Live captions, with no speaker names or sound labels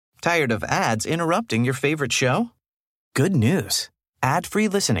Tired of ads interrupting your favorite show? Good news. Ad-free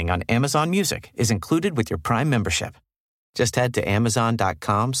listening on Amazon Music is included with your Prime membership. Just head to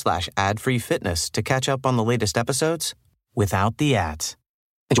amazon.com/ad-free-fitness to catch up on the latest episodes without the ads.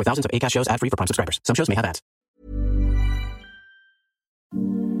 Enjoy thousands of Acast shows ad-free for Prime subscribers. Some shows may have ads.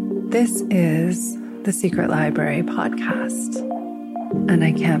 This is the Secret Library podcast. And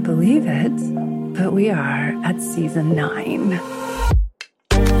I can't believe it, but we are at season 9.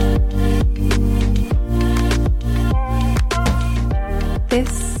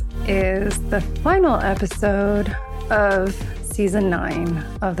 This is the final episode of season 9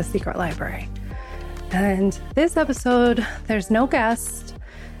 of the Secret Library. And this episode, there's no guest.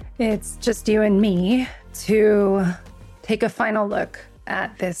 It's just you and me to take a final look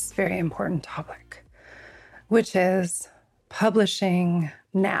at this very important topic, which is publishing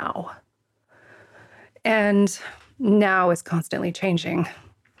now. And now is constantly changing.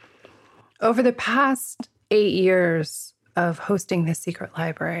 Over the past 8 years of hosting the Secret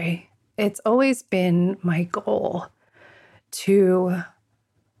Library, it's always been my goal to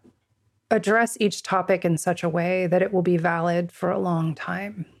address each topic in such a way that it will be valid for a long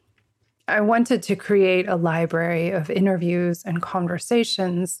time. I wanted to create a library of interviews and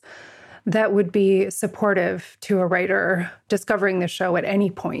conversations that would be supportive to a writer discovering the show at any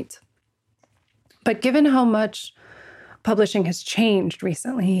point. But given how much publishing has changed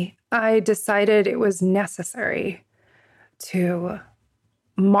recently, I decided it was necessary to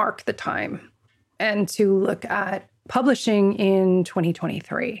mark the time and to look at publishing in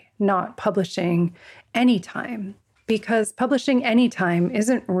 2023, not publishing anytime, because publishing anytime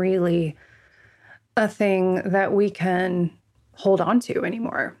isn't really a thing that we can hold on to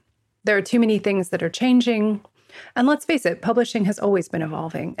anymore. There are too many things that are changing. And let's face it, publishing has always been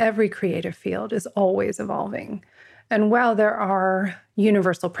evolving. Every creative field is always evolving. And while there are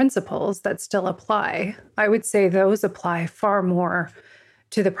universal principles that still apply, I would say those apply far more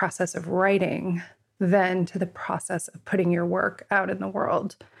to the process of writing than to the process of putting your work out in the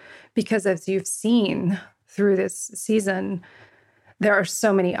world. Because as you've seen through this season, there are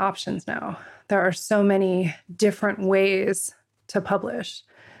so many options now. There are so many different ways to publish.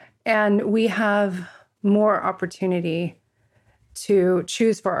 And we have more opportunity to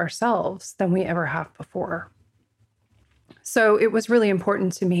choose for ourselves than we ever have before. So it was really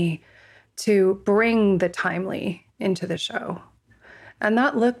important to me to bring the timely into the show. And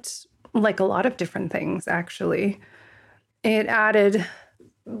that looked like a lot of different things, actually. It added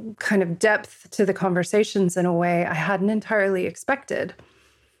kind of depth to the conversations in a way I hadn't entirely expected.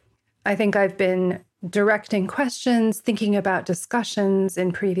 I think I've been directing questions, thinking about discussions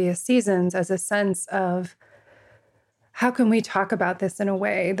in previous seasons as a sense of how can we talk about this in a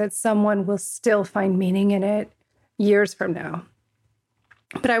way that someone will still find meaning in it years from now.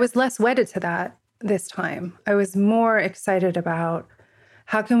 But I was less wedded to that this time. I was more excited about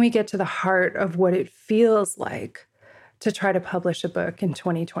how can we get to the heart of what it feels like to try to publish a book in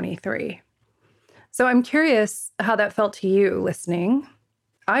 2023. So I'm curious how that felt to you listening.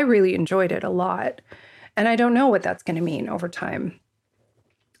 I really enjoyed it a lot, and I don't know what that's going to mean over time.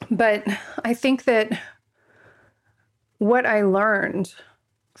 But I think that what I learned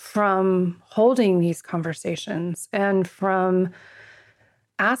from holding these conversations and from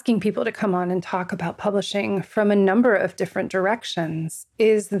asking people to come on and talk about publishing from a number of different directions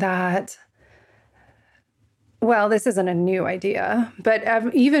is that, well, this isn't a new idea, but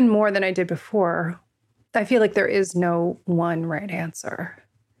even more than I did before, I feel like there is no one right answer.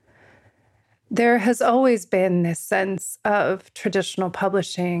 There has always been this sense of traditional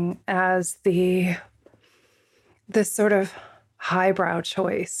publishing as the sort of highbrow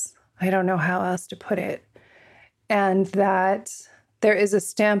choice. I don't know how else to put it. And that there is a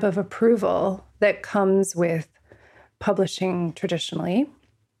stamp of approval that comes with publishing traditionally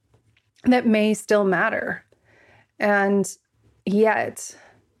that may still matter. And yet,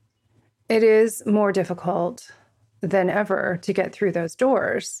 it is more difficult than ever to get through those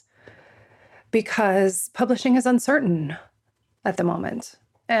doors because publishing is uncertain at the moment.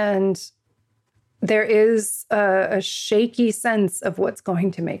 And there is a shaky sense of what's going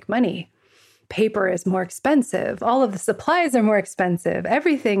to make money. Paper is more expensive. All of the supplies are more expensive.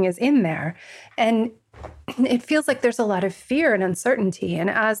 Everything is in there. And it feels like there's a lot of fear and uncertainty. And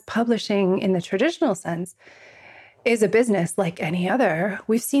as publishing in the traditional sense is a business like any other,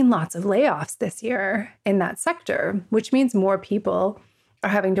 we've seen lots of layoffs this year in that sector, which means more people are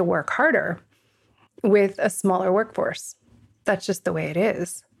having to work harder with a smaller workforce. That's just the way it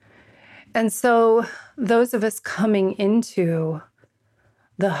is. And so those of us coming into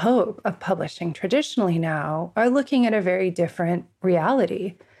the hope of publishing traditionally now are looking at a very different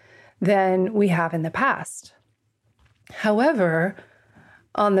reality. than we have in the past. However,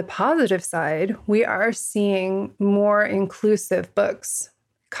 on the positive side, we are seeing more inclusive books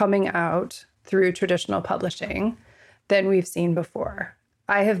coming out through traditional publishing than we've seen before.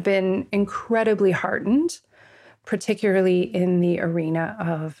 I have been incredibly heartened, particularly in the arena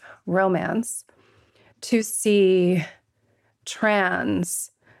of romance, to see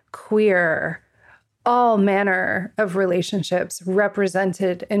trans, queer, all manner of relationships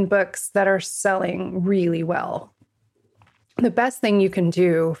represented in books that are selling really well. The best thing you can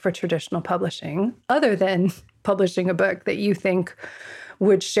do for traditional publishing, other than publishing a book that you think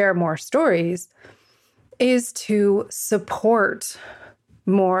would share more stories, is to support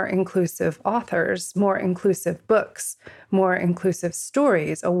more inclusive authors, more inclusive books, more inclusive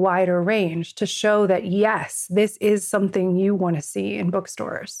stories, a wider range to show that, yes, this is something you want to see in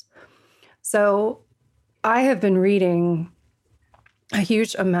bookstores. So I have been reading a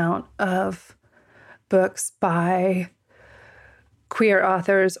huge amount of books by queer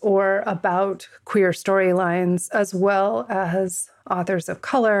authors or about queer storylines, as well as authors of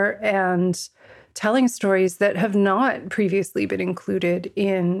color, and telling stories that have not previously been included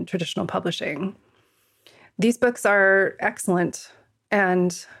in traditional publishing. These books are excellent,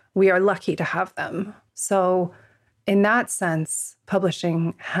 and we are lucky to have them. So in that sense,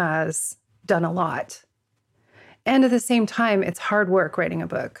 publishing has done a lot. And at the same time, it's hard work writing a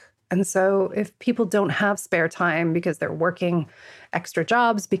book. And so if people don't have spare time because they're working extra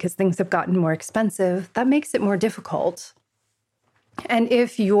jobs, because things have gotten more expensive, that makes it more difficult. And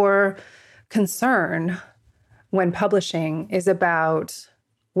if your concern when publishing is about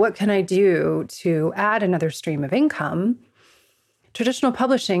what can I do to add another stream of income, traditional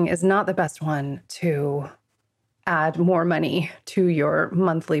publishing is not the best one to add more money to your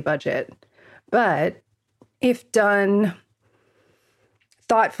monthly budget. But if done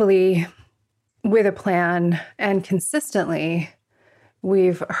thoughtfully, with a plan, and consistently,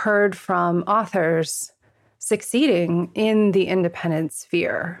 we've heard from authors succeeding in the independent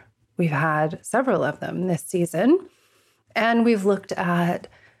sphere. We've had several of them this season, and we've looked at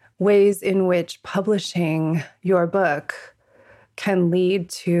ways in which publishing your book can lead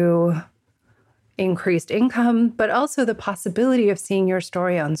to increased income, but also the possibility of seeing your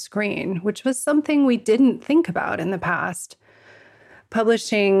story on screen, which was something we didn't think about in the past.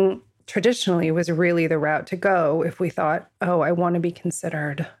 Publishing traditionally was really the route to go if we thought, oh, I want to be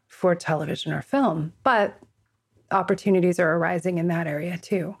considered for television or film. But opportunities are arising in that area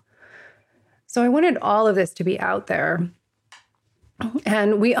too. So I wanted all of this to be out there.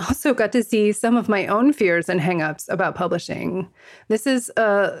 And we also got to see some of my own fears and hangups about publishing. This is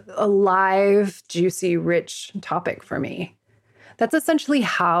a live, juicy, rich topic for me. That's essentially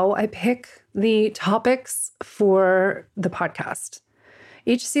how I pick the topics for the podcast.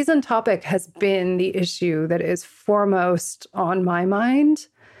 Each season topic has been the issue that is foremost on my mind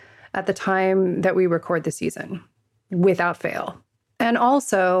at the time that we record the season, without fail. And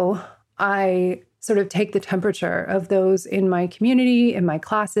also, I sort of take the temperature of those in my community, in my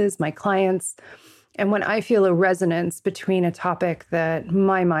classes, my clients. And when I feel a resonance between a topic that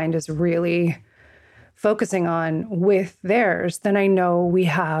my mind is really focusing on with theirs, then I know we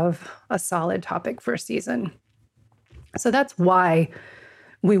have a solid topic for a season. So that's why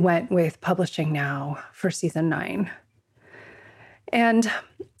we went with Publishing Now for season 9. And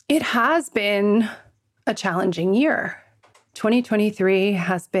it has been a challenging year. 2023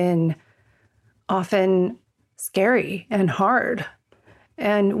 has been often scary and hard.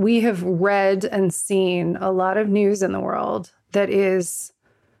 And we have read and seen a lot of news in the world that is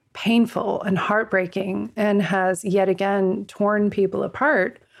painful and heartbreaking and has yet again torn people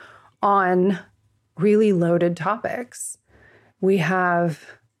apart on really loaded topics. We have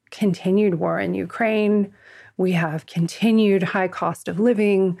continued war in Ukraine. We have continued high cost of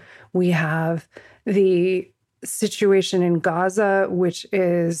living. We have the situation in Gaza, which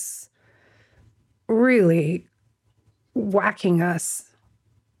is really whacking us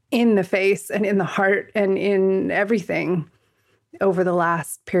in the face and in the heart and in everything over the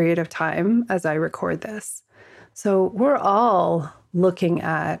last period of time as I record this. So we're all looking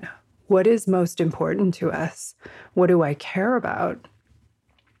at what is most important to us? What do I care about?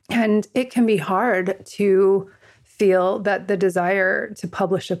 And it can be hard to feel that the desire to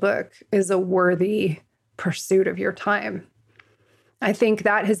publish a book is a worthy pursuit of your time. I think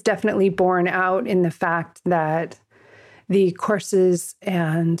that has definitely borne out in the fact that the courses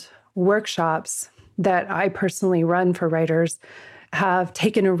and workshops that I personally run for writers have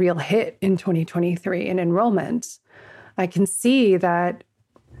taken a real hit in 2023 in enrollment. I can see that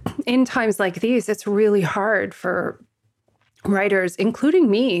in times like these, it's really hard for writers, including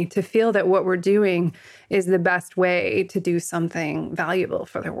me, to feel that what we're doing is the best way to do something valuable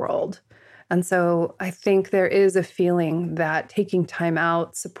for the world. And so I think there is a feeling that taking time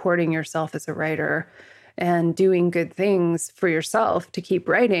out, supporting yourself as a writer, and doing good things for yourself to keep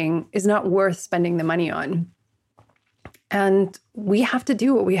writing is not worth spending the money on. And we have to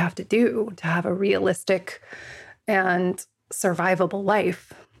do what we have to do to have a realistic and survivable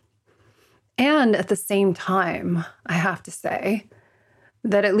life. And at the same time, I have to say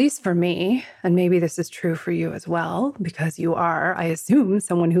that at least for me, and maybe this is true for you as well, because you are, I assume,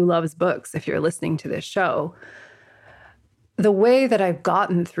 someone who loves books if you're listening to this show, the way that I've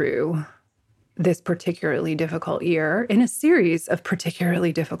gotten through this particularly difficult year in a series of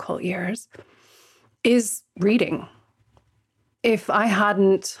particularly difficult years is reading. If I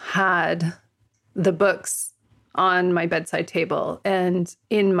hadn't had the books on my bedside table and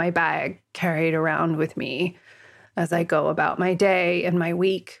in my bag carried around with me as I go about my day and my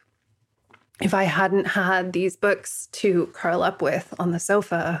week, if I hadn't had these books to curl up with on the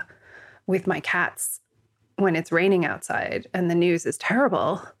sofa with my cats when it's raining outside and the news is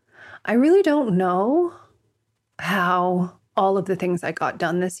terrible, I really don't know how all of the things I got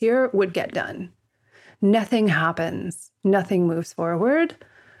done this year would get done. Nothing happens, nothing moves forward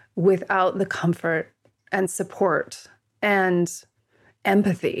without the comfort and support and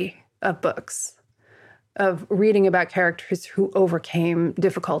empathy of books, of reading about characters who overcame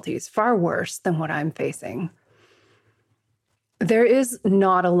difficulties far worse than what I'm facing. There is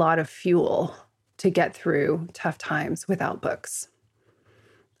not a lot of fuel to get through tough times without books.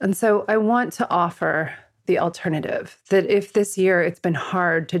 And so I want to offer the alternative that if this year it's been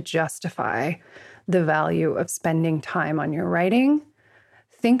hard to justify the value of spending time on your writing,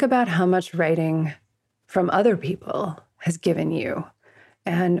 think about how much writing from other people has given you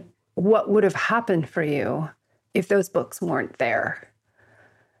and what would have happened for you if those books weren't there.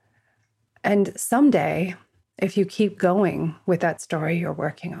 And someday, if you keep going with that story you're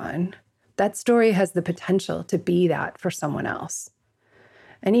working on, that story has the potential to be that for someone else.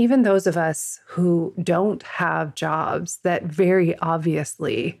 And even those of us who don't have jobs that very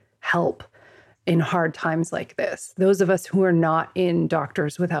obviously help in hard times like this, those of us who are not in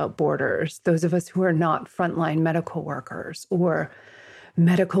Doctors Without Borders, those of us who are not frontline medical workers or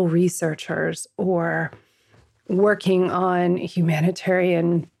medical researchers or working on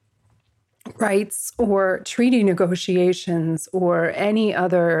humanitarian rights or treaty negotiations or any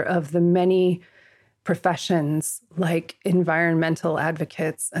other of the many professions like environmental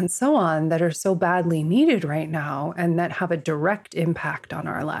advocates and so on that are so badly needed right now and that have a direct impact on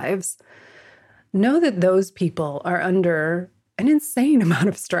our lives, know that those people are under an insane amount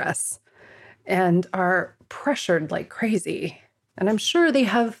of stress and are pressured like crazy. And I'm sure they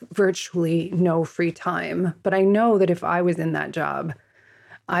have virtually no free time, but I know that if I was in that job,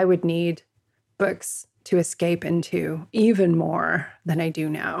 I would need books to escape into even more than I do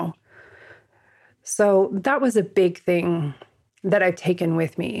now. So that was a big thing that I've taken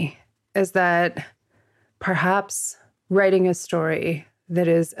with me, is that perhaps writing a story that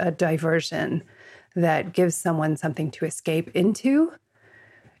is a diversion that gives someone something to escape into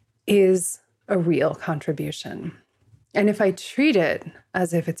is a real contribution. And if I treat it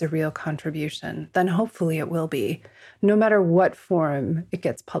as if it's a real contribution, then hopefully it will be, no matter what form it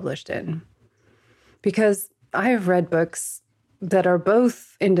gets published in. Because I have read books that are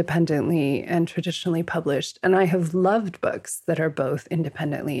both independently and traditionally published, and I have loved books that are both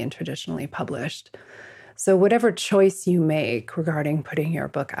independently and traditionally published. So whatever choice you make regarding putting your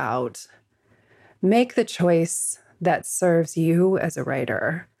book out, make the choice that serves you as a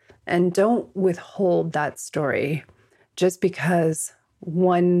writer, and don't withhold that story just because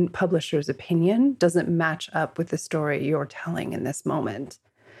one publisher's opinion doesn't match up with the story you're telling in this moment.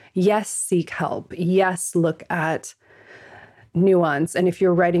 Yes, seek help. Yes, look at nuance. And if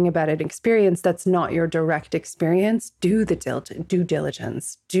you're writing about an experience that's not your direct experience, do the due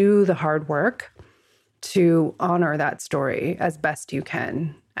diligence, do the hard work to honor that story as best you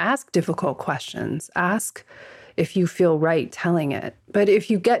can. Ask difficult questions. Ask if you feel right telling it. But if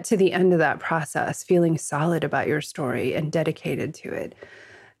you get to the end of that process feeling solid about your story and dedicated to it,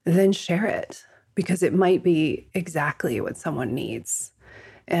 then share it, because it might be exactly what someone needs.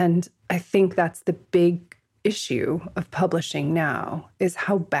 And I think that's the big issue of publishing now, is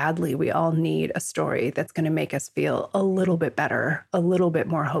how badly we all need a story that's going to make us feel a little bit better, a little bit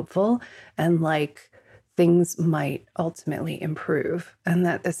more hopeful, and like things might ultimately improve, and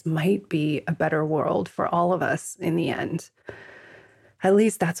that this might be a better world for all of us in the end. At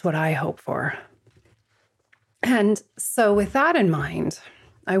least that's what I hope for. And so with that in mind,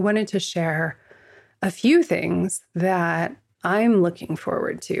 I wanted to share a few things that I'm looking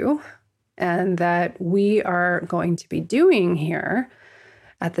forward to and that we are going to be doing here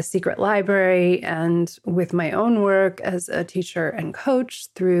at the Secret Library and with my own work as a teacher and coach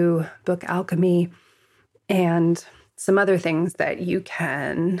through Book Alchemy and some other things that you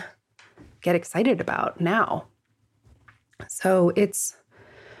can get excited about now. So it's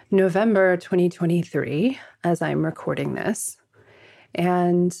November 2023 as I'm recording this.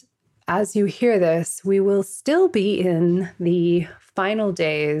 And as you hear this, we will still be in the final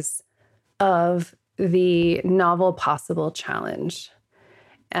days of the Novel Possible Challenge.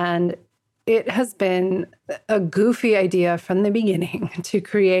 And it has been a goofy idea from the beginning to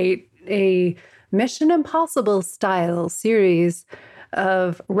create a Mission Impossible style series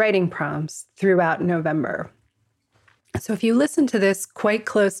of writing prompts throughout November. So if you listen to this quite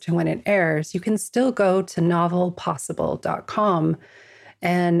close to when it airs, you can still go to novelpossible.com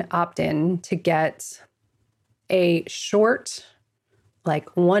and opt in to get a short, like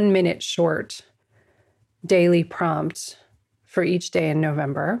 1 minute short daily prompt for each day in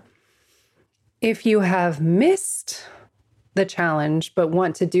November. If you have missed the challenge but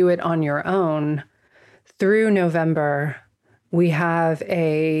want to do it on your own, through November, we have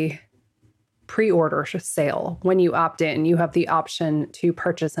a pre-order sale. When you opt in, you have the option to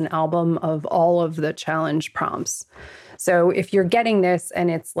purchase an album of all of the challenge prompts. So if you're getting this and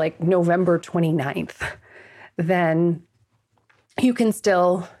it's like November 29th, then you can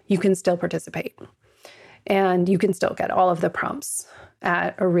still participate. And you can still get all of the prompts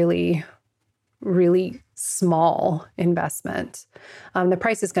at a really, really small investment. The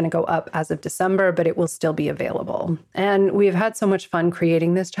price is going to go up as of December, but it will still be available. And we've had so much fun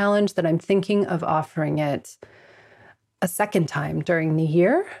creating this challenge that I'm thinking of offering it a second time during the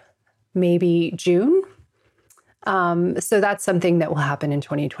year, maybe June. So that's something that will happen in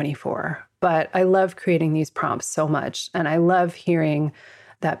 2024. But I love creating these prompts so much. And I love hearing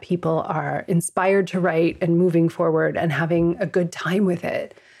that people are inspired to write and moving forward and having a good time with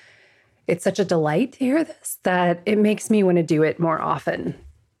it. It's such a delight to hear this that it makes me want to do it more often.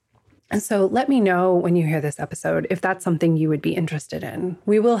 And so let me know when you hear this episode if that's something you would be interested in.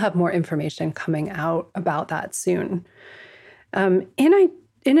 We will have more information coming out about that soon. In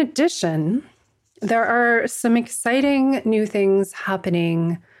addition, there are some exciting new things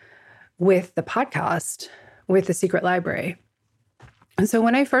happening with the podcast, with the Secret Library. And so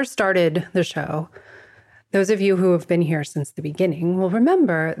when I first started the show, those of you who have been here since the beginning will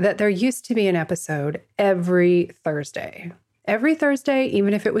remember that there used to be an episode every Thursday. Every Thursday,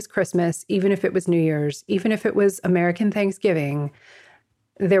 even if it was Christmas, even if it was New Year's, even if it was American Thanksgiving,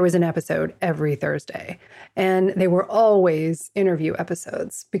 there was an episode every Thursday. And they were always interview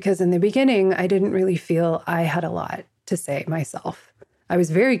episodes because in the beginning, I didn't really feel I had a lot to say myself. I was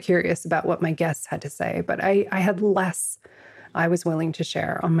very curious about what my guests had to say, but I had less I was willing to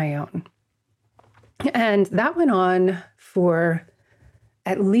share on my own. And that went on for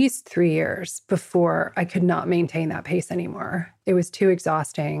at least 3 years before I could not maintain that pace anymore. It was too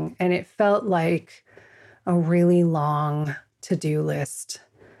exhausting, and it felt like a really long to-do list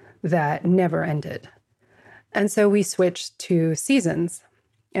that never ended. And so we switched to seasons,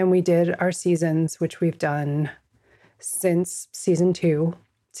 and we did our seasons, which we've done since season 2.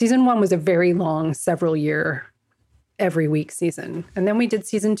 Season 1 was a very long, several-year every week season. And then we did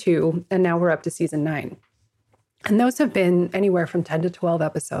season 2, and now we're up to season 9. And those have been anywhere from 10 to 12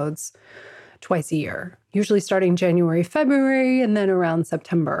 episodes twice a year, usually starting January, February, and then around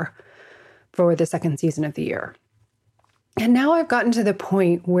September for the second season of the year. And now I've gotten to the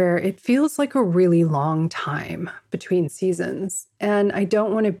point where it feels like a really long time between seasons. And I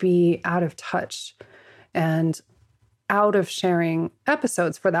don't want to be out of touch and out of sharing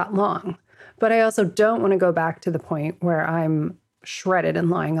episodes for that long. But I also don't want to go back to the point where I'm shredded and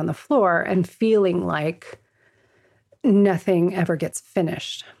lying on the floor and feeling like nothing ever gets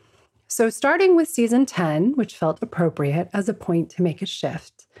finished. So starting with season 10, which felt appropriate as a point to make a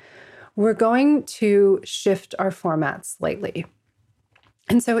shift, we're going to shift our format slightly.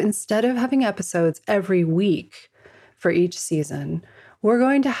 And so instead of having episodes every week for each season, we're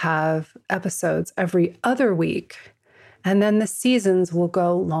going to have episodes every other week, and then the seasons will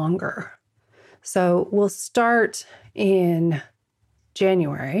go longer. So we'll start in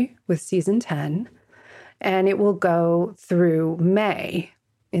January with season 10, and it will go through May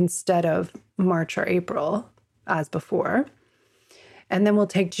instead of March or April as before. And then we'll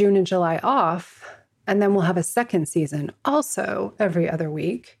take June and July off, and then we'll have a second season also every other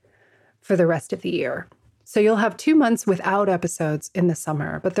week for the rest of the year. So you'll have 2 months without episodes in the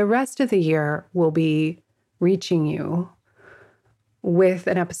summer, but the rest of the year will be reaching you with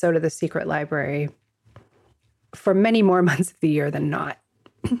an episode of The Secret Library for many more months of the year than not.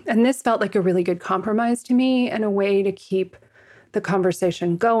 And this felt like a really good compromise to me and a way to keep the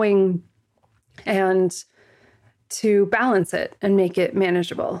conversation going and to balance it and make it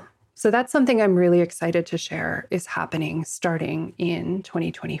manageable. So that's something I'm really excited to share is happening starting in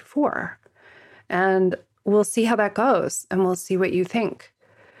 2024. And we'll see how that goes and we'll see what you think.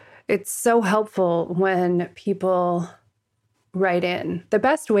 It's so helpful when people write in. The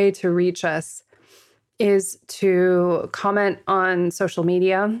best way to reach us is to comment on social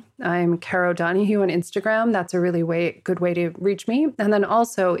media. I'm Caro Donahue on Instagram. That's a really good way to reach me. And then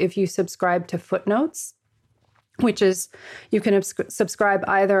also, if you subscribe to Footnotes, which is, you can subscribe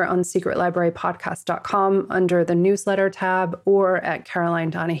either on secretlibrarypodcast.com under the newsletter tab or at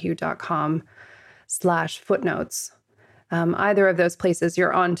carolinedonahue.com/footnotes. Either of those places,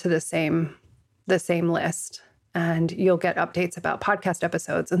 you're on to the same list. And you'll get updates about podcast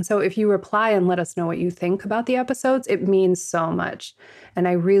episodes. And so if you reply and let us know what you think about the episodes, it means so much. And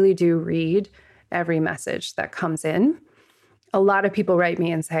I really do read every message that comes in. A lot of people write me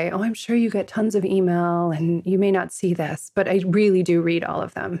and say, oh, I'm sure you get tons of email and you may not see this, but I really do read all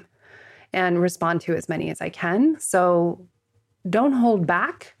of them and respond to as many as I can. So don't hold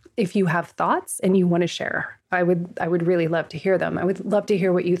back if you have thoughts and you want to share. I would really love to hear them. I would love to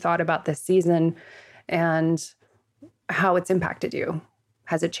hear what you thought about this season and how it's impacted you.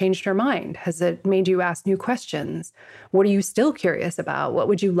 Has it changed your mind? Has it made you ask new questions? What are you still curious about? What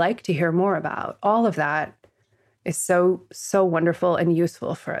would you like to hear more about? All of that is so wonderful and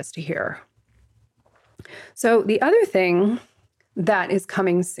useful for us to hear. So the other thing that is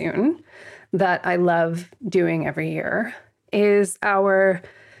coming soon that I love doing every year is our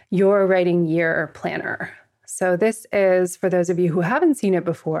Your Writing Year Planner. So this is, for those of you who haven't seen it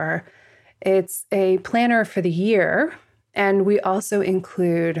before, it's a planner for the year, and we also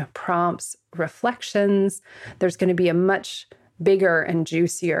include prompts, reflections. There's going to be a much bigger and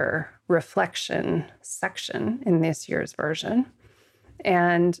juicier reflection section in this year's version,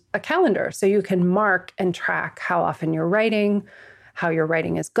 and a calendar so you can mark and track how often you're writing, how your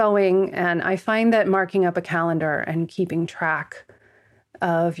writing is going. And I find that marking up a calendar and keeping track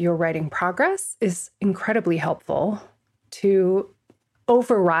of your writing progress is incredibly helpful to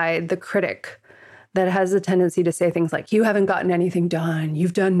override the critic that has a tendency to say things like, you haven't gotten anything done,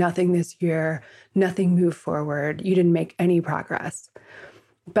 you've done nothing this year, nothing moved forward, you didn't make any progress.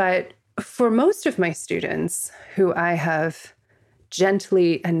 But for most of my students who I have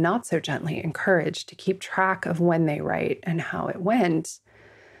gently and not so gently encouraged to keep track of when they write and how it went,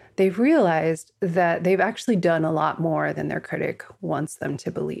 they've realized that they've actually done a lot more than their critic wants them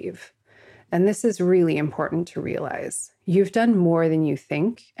to believe. And this is really important to realize. You've done more than you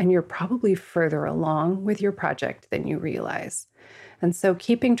think, and you're probably further along with your project than you realize. And so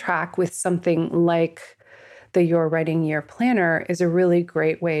keeping track with something like the Your Writing Year Planner is a really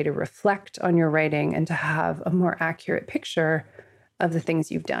great way to reflect on your writing and to have a more accurate picture of the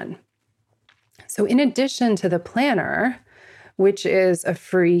things you've done. So in addition to the planner, which is a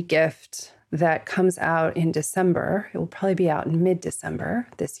free gift that comes out in December, it will probably be out in mid-December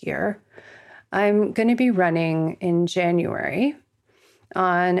this year, I'm going to be running in January,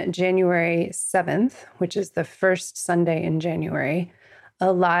 on January 7th, which is the first Sunday in January,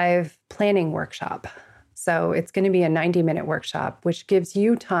 a live planning workshop. So it's going to be a 90-minute workshop, which gives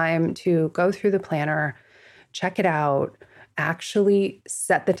you time to go through the planner, check it out, actually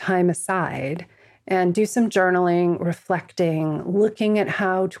set the time aside, and do some journaling, reflecting, looking at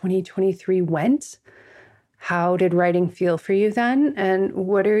how 2023 went. How did writing feel for you then? And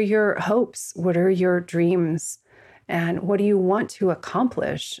what are your hopes? What are your dreams? And what do you want to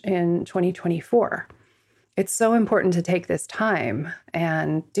accomplish in 2024? It's so important to take this time.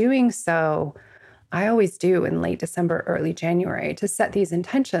 And doing so, I always do in late December, early January, to set these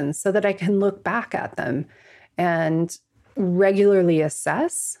intentions so that I can look back at them and regularly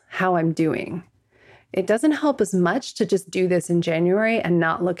assess how I'm doing. It doesn't help as much to just do this in January and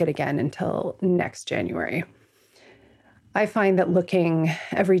not look at it again until next January. I find that looking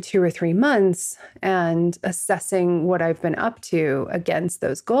every 2 or 3 months and assessing what I've been up to against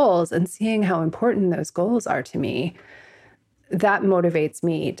those goals and seeing how important those goals are to me, that motivates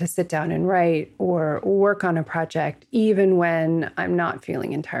me to sit down and write or work on a project, even when I'm not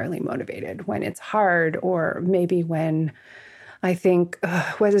feeling entirely motivated, when it's hard, or maybe when I think,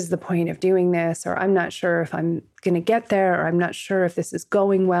 what is the point of doing this? Or I'm not sure if I'm going to get there, or I'm not sure if this is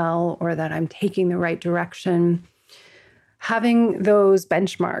going well, or that I'm taking the right direction. Having those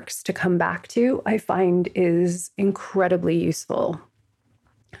benchmarks to come back to, I find, is incredibly useful.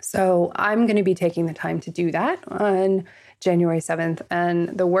 So I'm going to be taking the time to do that on January 7th,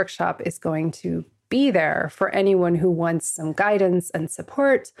 and the workshop is going to be there for anyone who wants some guidance and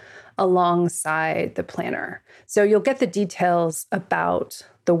support alongside the planner. So you'll get the details about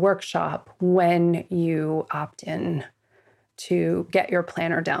the workshop when you opt in to get your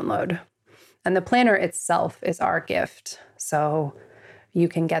planner download. And the planner itself is our gift. So you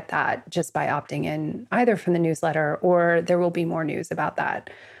can get that just by opting in either from the newsletter, or there will be more news about that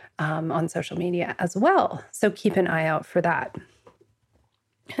on social media as well. So keep an eye out for that.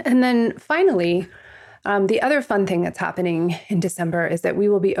 And then finally, the other fun thing that's happening in December is that we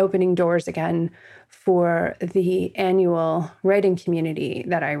will be opening doors again for the annual writing community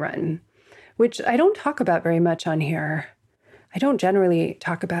that I run, which I don't talk about very much on here. I don't generally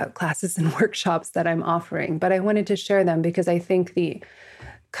talk about classes and workshops that I'm offering, but I wanted to share them because I think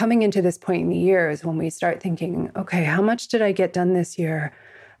coming into this point in the year is when we start thinking, okay, how much did I get done this year?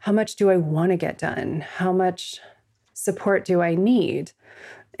 How much do I want to get done? How much support do I need?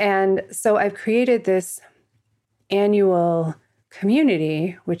 And so I've created this annual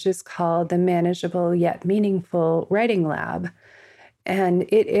community, which is called the Manageable Yet Meaningful Writing Lab. And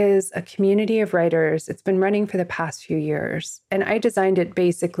it is a community of writers. It's been running for the past few years. And I designed it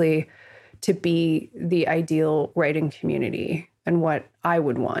basically to be the ideal writing community and what I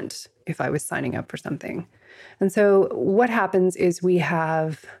would want if I was signing up for something. And so what happens is we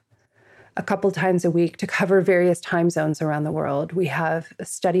have a couple times a week to cover various time zones around the world. We have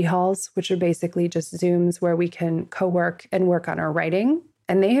study halls, which are basically just Zooms where we can co-work and work on our writing.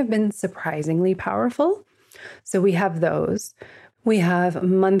 And they have been surprisingly powerful. So we have those. We have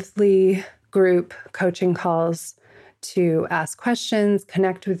monthly group coaching calls to ask questions,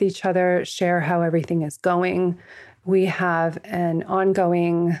 connect with each other, share how everything is going. We have an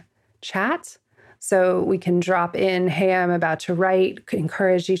ongoing chat. So we can drop in, hey, I'm about to write,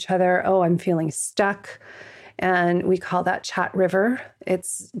 encourage each other. Oh, I'm feeling stuck. And we call that Chat River.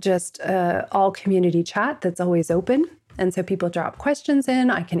 It's just all community chat that's always open. And so people drop questions in,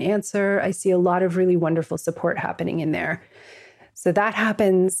 I can answer. I see a lot of really wonderful support happening in there. So that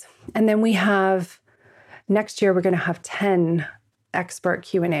happens. And then we have, next year, we're going to have 10 expert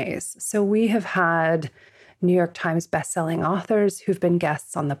Q&As. So we have had New York Times bestselling authors who've been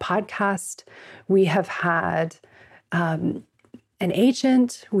guests on the podcast. We have had an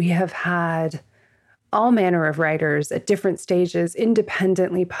agent. We have had all manner of writers at different stages,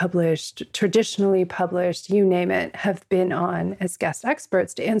 independently published, traditionally published, you name it, have been on as guest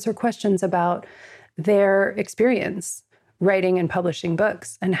experts to answer questions about their experience writing and publishing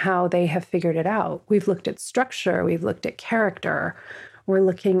books and how they have figured it out. We've looked at structure. We've looked at character. We're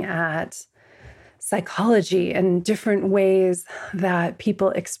looking at psychology and different ways that people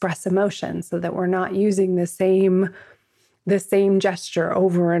express emotion so that we're not using the same gesture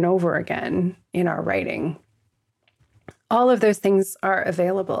over and over again in our writing. All of those things are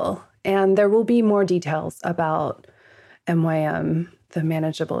available, and there will be more details about MYM, the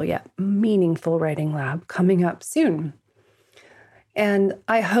Manageable Yet Meaningful Writing Lab, coming up soon. And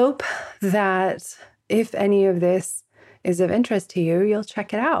I hope that if any of this is of interest to you, you'll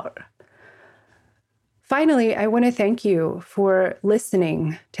check it out. Finally, I want to thank you for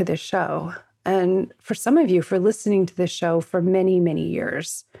listening to this show, and for some of you for listening to this show for many, many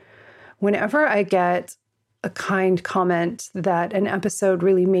years. Whenever I get a kind comment that an episode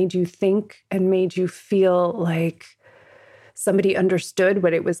really made you think and made you feel like somebody understood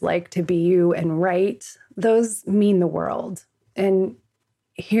what it was like to be you and write, those mean the world. And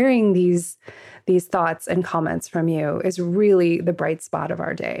hearing these thoughts and comments from you is really the bright spot of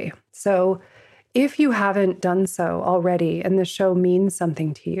our day. So if you haven't done so already and the show means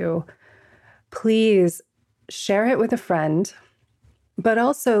something to you, please share it with a friend, but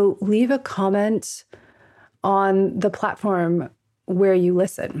also leave a comment on the platform where you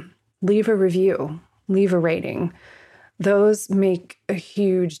listen. Leave a review, leave a rating. Those make a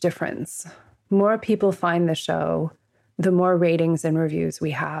huge difference. More people find the show, the more ratings and reviews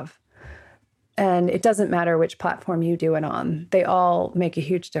we have. And it doesn't matter which platform you do it on. They all make a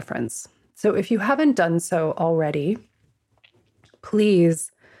huge difference. So if you haven't done so already,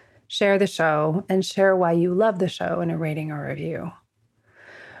 please share the show and share why you love the show in a rating or review.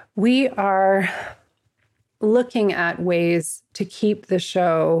 We are looking at ways to keep the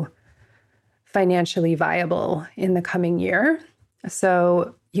show financially viable in the coming year.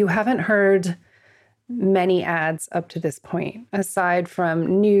 So you haven't heard many ads up to this point, aside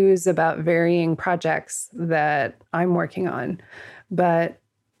from news about varying projects that I'm working on. But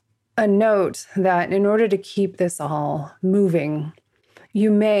a note that in order to keep this all moving, you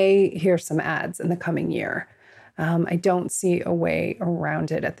may hear some ads in the coming year. I don't see a way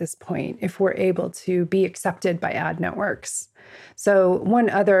around it at this point if we're able to be accepted by ad networks. So one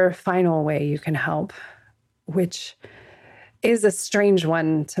other final way you can help, which is a strange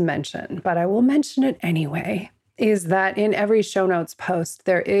one to mention, but I will mention it anyway, is that in every show notes post,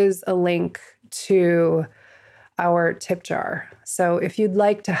 there is a link to our tip jar. So if you'd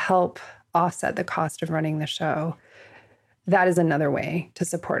like to help offset the cost of running the show, that is another way to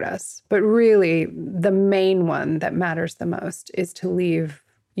support us. But really, the main one that matters the most is to leave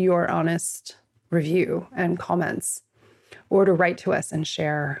your honest review and comments, or to write to us and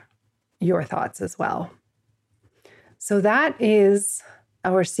share your thoughts as well. So that is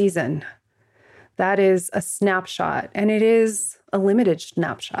our season. That is a snapshot, and it is a limited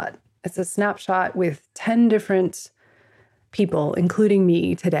snapshot. It's a snapshot with 10 different people, including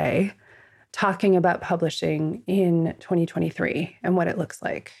me today, talking about publishing in 2023 and what it looks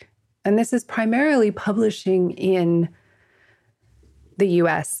like. And this is primarily publishing in the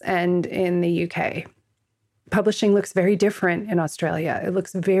US and in the UK. Publishing looks very different in Australia. It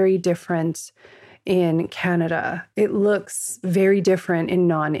looks very different in Canada. It looks very different in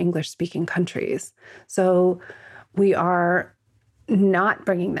non-English speaking countries. So we are not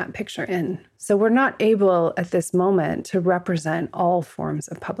bringing that picture in. So we're not able at this moment to represent all forms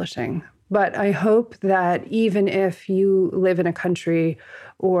of publishing. But I hope that even if you live in a country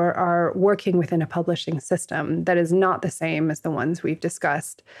or are working within a publishing system that is not the same as the ones we've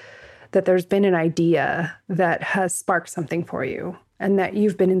discussed, that there's been an idea that has sparked something for you and that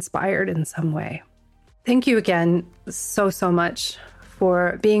you've been inspired in some way. Thank you again so much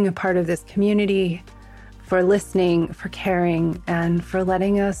for being a part of this community, for listening, for caring, and for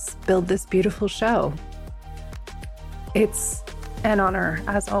letting us build this beautiful show. It's an honor,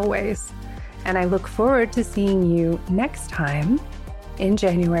 as always. And I look forward to seeing you next time in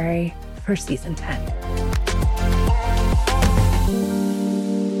January for season 10.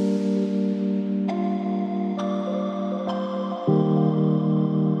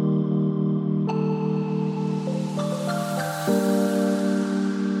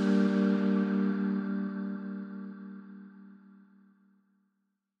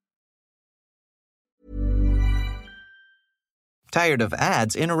 Tired of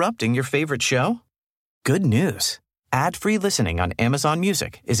ads interrupting your favorite show? Good news. Ad-free listening on Amazon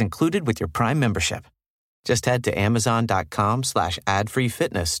Music is included with your Prime membership. Just head to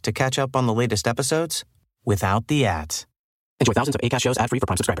amazon.com/ad-free-fitness to catch up on the latest episodes without the ads. Enjoy thousands of Acast shows ad-free for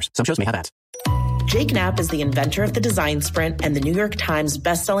Prime subscribers. Some shows may have ads. Jake Knapp is the inventor of the Design Sprint and the New York Times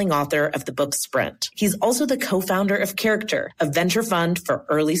bestselling author of the book Sprint. He's also the co-founder of Character, a venture fund for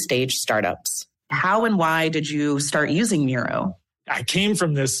early-stage startups. How and why did you start using Miro? I came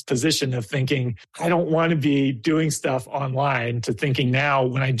from this position of thinking, I don't want to be doing stuff online, to thinking now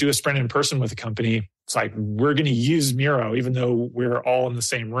when I do a sprint in person with a company, it's like, we're going to use Miro, even though we're all in the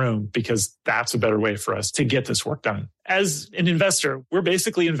same room, because that's a better way for us to get this work done. As an investor, we're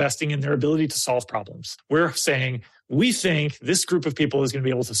basically investing in their ability to solve problems. We're saying, we think this group of people is going to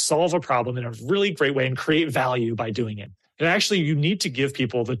be able to solve a problem in a really great way and create value by doing it. And actually, you need to give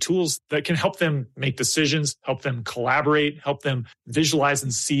people the tools that can help them make decisions, help them collaborate, help them visualize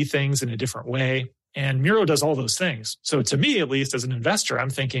and see things in a different way. And Miro does all those things. So to me, at least as an investor, I'm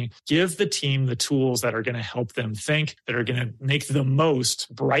thinking, give the team the tools that are going to help them think, that are going to make the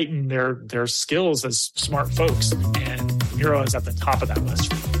most, brighten their skills as smart folks. And Miro is at the top of that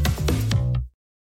list for me.